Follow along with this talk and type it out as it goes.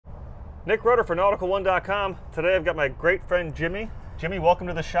Nick Roeder for Nautical1.com. Today I've got my great friend Jimmy. Jimmy, welcome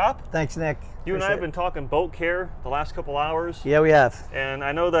to the shop. Thanks, Nick. You and I have been talking boat care the last couple hours. Yeah, we have. And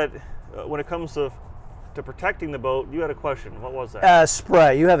I know that when it comes to protecting the boat, you had a question. What was that?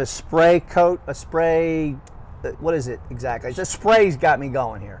 Spray. You have a spray coat, a spray. What is it exactly? The spray's got me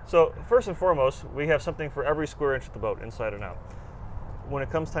going here. So first and foremost, we have something for every square inch of the boat, inside and out. When it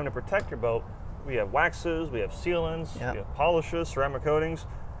comes time to protect your boat, we have waxes, we have sealants, we have polishes, ceramic coatings.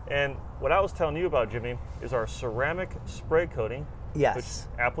 And what I was telling you about, Jimmy, is our ceramic spray coating. Yes.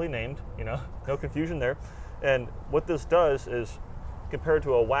 Which aptly named, you know, no confusion there. And what this does is, compared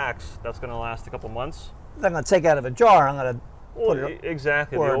to a wax that's going to last a couple months. I'm going to take out of a jar. I'm going to put it.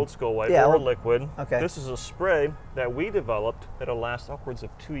 Exactly, the old school way, or liquid. Okay. This is a spray that we developed that'll last upwards of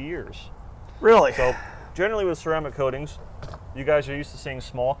 2 years. Really? So generally with ceramic coatings, you guys are used to seeing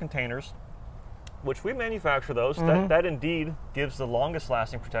small containers, which we manufacture those. That indeed gives the longest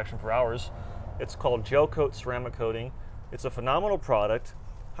lasting protection for ours. It's called gel coat ceramic coating. It's a phenomenal product.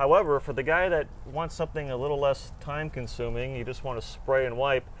 However, for the guy that wants something a little less time consuming, you just want to spray and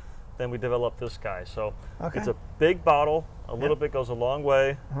wipe, then we developed this guy. So it's a big bottle, a little bit goes a long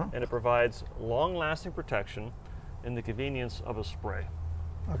way, and it provides long lasting protection and the convenience of a spray.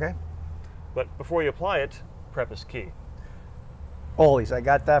 Okay. But before you apply it, prep is key. Always. I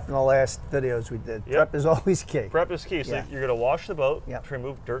got that from the last videos we did. Prep is always key. Prep is key. So you're going to wash the boat to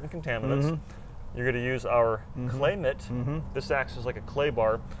remove dirt and contaminants. You're going to use our clay mitt. This acts as like a clay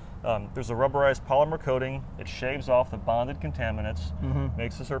bar. There's a rubberized polymer coating. It shaves off the bonded contaminants,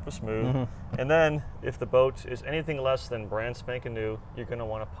 makes the surface smooth. And then if the boat is anything less than brand spanking new, you're going to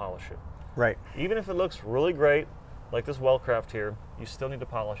want to polish it. Right. Even if it looks really great, like this Wellcraft here, you still need to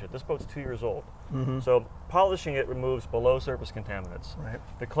polish it. This boat's 2 years old. So polishing it removes below surface contaminants. Right.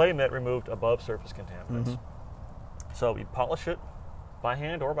 The clay mitt removed above surface contaminants. So you polish it by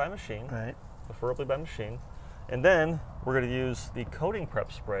hand or by machine, preferably by machine. And then we're going to use the coating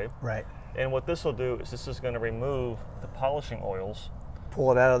prep spray. Right. And what this will do is this is going to remove the polishing oils.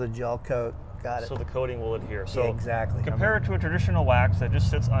 Pull it out of the gel coat. Got it. So the coating will adhere. So exactly. Compare it to a traditional wax that just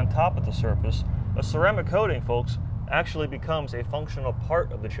sits on top of the surface. A ceramic coating, folks, actually becomes a functional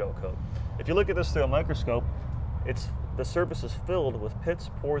part of the gel coat. If you look at this through a microscope, the surface is filled with pits,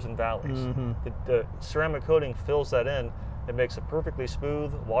 pores, and valleys. The ceramic coating fills that in. It makes a perfectly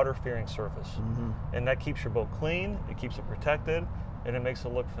smooth, water-fearing surface. And that keeps your boat clean, it keeps it protected, and it makes it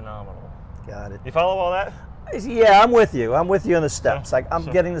look phenomenal. Got it. You follow all that? Yeah, I'm with you. I'm with you on the steps. I'm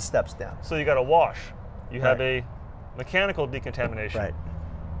getting the steps down. So you got to wash. You have a mechanical decontamination. Right.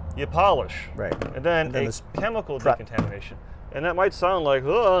 You polish. Right. And then a chemical decontamination. And that might sound like,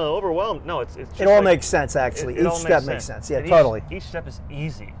 oh, overwhelmed. No, it's just it all makes sense, actually. Each step makes sense. Yeah, totally. Each step is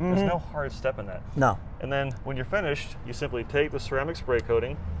easy. There's no hard step in that. No. And then when you're finished, you simply take the ceramic spray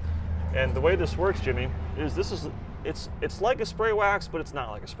coating. And the way this works, Jimmy, is it's like a spray wax, but it's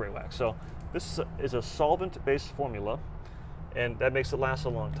not like a spray wax. So this is a solvent-based formula, and that makes it last a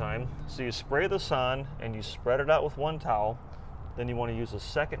long time. So you spray this on, and you spread it out with one towel. Then you want to use a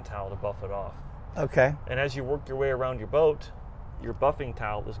second towel to buff it off. Okay. And as you work your way around your boat, your buffing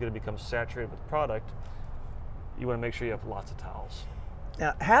towel is going to become saturated with product. You want to make sure you have lots of towels.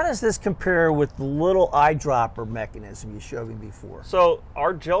 Now, how does this compare with the little eyedropper mechanism you showed me before? So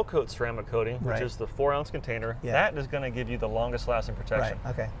our gel coat ceramic coating, which is the 4-ounce container, that is going to give you the longest lasting protection.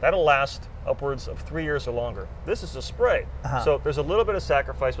 Right. Okay. That'll last upwards of 3 years or longer. This is a spray. So there's a little bit of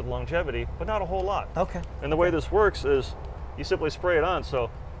sacrifice with longevity, but not a whole lot. Okay. And the way this works is you simply spray it on. So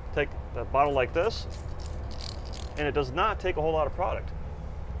take a bottle like this, and it does not take a whole lot of product.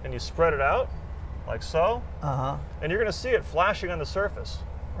 And you spread it out like so, and you're going to see it flashing on the surface.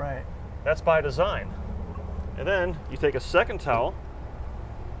 Right. That's by design. And then you take a second towel,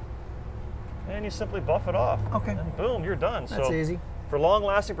 and you simply buff it off. Okay. And boom, you're done. That's easy. For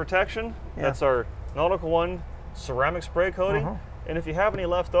long-lasting protection, that's our Nautical One ceramic spray coating. And if you have any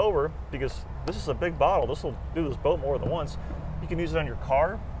left over, because this is a big bottle, this will do this boat more than once, you can use it on your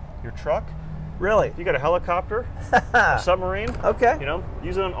car, your truck. Really? If you got a helicopter, a submarine, you know,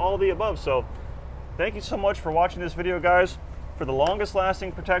 use it on all the above. So thank you so much for watching this video, guys. For the longest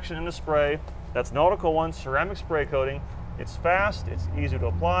lasting protection in the spray, that's Nautical One ceramic spray coating. It's fast, it's easy to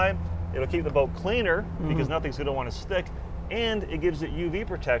apply, it'll keep the boat cleaner because nothing's going to want to stick, and it gives it UV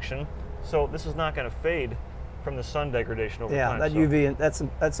protection, so this is not going to fade from the sun degradation over time. Yeah, that UV,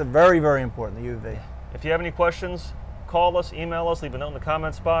 that's a very, very important, the UV. If you have any questions, call us, email us, leave a note in the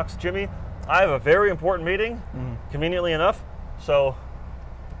comments box. Jimmy, I have a very important meeting, conveniently enough, so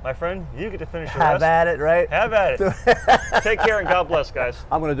my friend, you get to finish the rest. Have at it, right? Have at it. Take care and God bless, guys.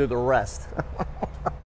 I'm going to do the rest.